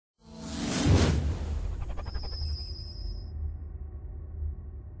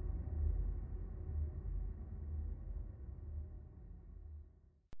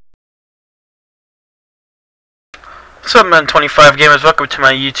What's up, Madden 25 gamers? Welcome to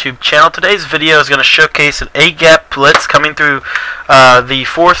my YouTube channel. Today's video is going to showcase an 8-gap blitz coming through the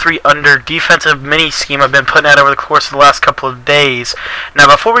 4-3 under defensive mini scheme I've been putting out over the course of the last couple of days.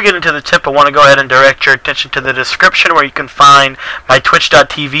 Now, before we get into the tip, I want to go ahead and direct your attention to the description where you can find my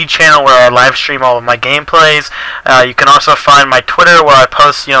twitch.tv channel where I live stream all of my gameplays. You can also find my Twitter where I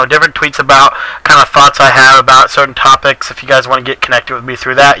post, different tweets about kind of thoughts I have about certain topics. If you guys want to get connected with me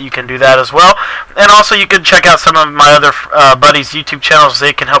through that, you can do that as well. And also, you can check out some of my other buddies' YouTube channels.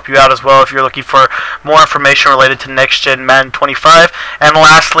 They can help you out as well if you're looking for more information related to Next Gen Madden 25. And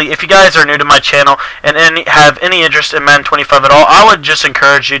lastly, if you guys are new to my channel and have any interest in Madden 25 at all, I would just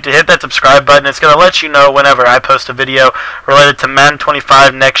encourage you to hit that subscribe button. It's going to let you know whenever I post a video related to Madden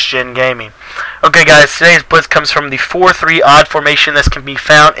 25 Next Gen Gaming. Okay guys, today's blitz comes from the 4-3 odd formation. This can be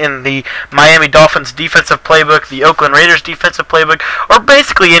found in the Miami Dolphins defensive playbook, the Oakland Raiders defensive playbook, or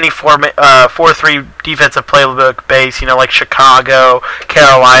basically any 4-3 defensive playbook base, like Chicago,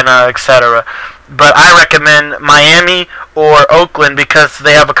 Carolina, etc. But I recommend Miami or Oakland because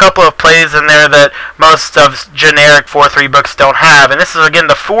they have a couple of plays in there that most of generic 4-3 books don't have. And this is again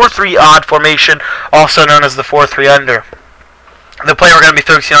the 4-3 odd formation, also known as the 4-3 under. The play we're going to be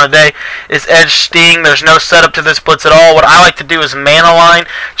focusing on today is edge sting. There's no setup to this blitz at all. What I like to do is man align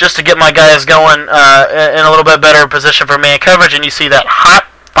just to get my guys going in a little bit better position for man coverage. And you see that hot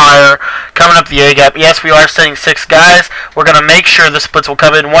fire coming up the A-gap. Yes, we are sending 6 guys. We're going to make sure this blitz will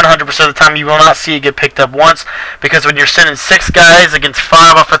come in 100% of the time. You will not see it get picked up once, because when you're sending 6 guys against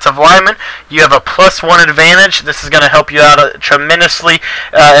 5 offensive linemen, you have a +1 advantage. This is going to help you out tremendously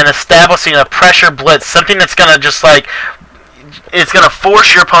in establishing a pressure blitz, something that's going to just it's going to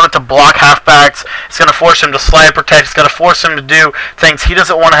force your opponent to block halfbacks. It's going to force him to slide protect. It's going to force him to do things he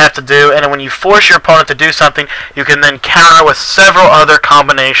doesn't want to have to do. And when you force your opponent to do something, you can then counter with several other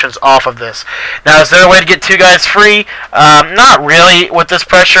combinations off of this. Now, is there a way to get 2 guys free? Not really with this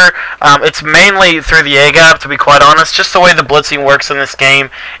pressure. It's mainly through the A-gap, to be quite honest. Just the way the blitzing works in this game,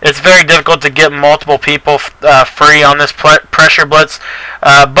 it's very difficult to get multiple people free on this pressure blitz.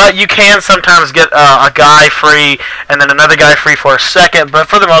 But you can sometimes get a guy free and then another guy free for a second, but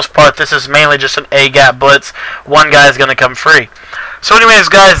for the most part this is mainly just an A-gap blitz. One guy is going to come free. So anyways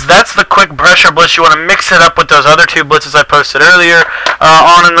guys, that's the quick pressure blitz. You want to mix it up with those other 2 blitzes I posted earlier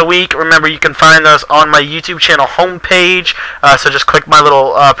on in the week. Remember, you can find those on my YouTube channel homepage, so just click my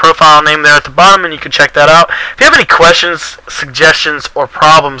little profile name there at the bottom and you can check that out. If you have any questions, suggestions, or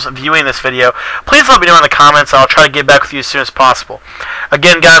problems viewing this video, please let me know in the comments. I'll try to get back with you as soon as possible.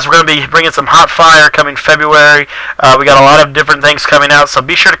 Again guys, we're going to be bringing some hot fire coming February. We got a lot of different things coming out, so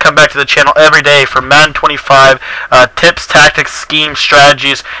be sure to come back to the channel every day for Madden 25 tips, tactics, schemes,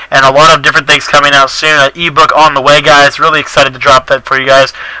 strategies, and a lot of different things coming out soon. An ebook on the way, guys. Really excited to drop that for you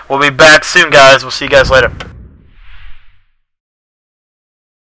guys. We'll be back soon, guys. We'll see you guys later.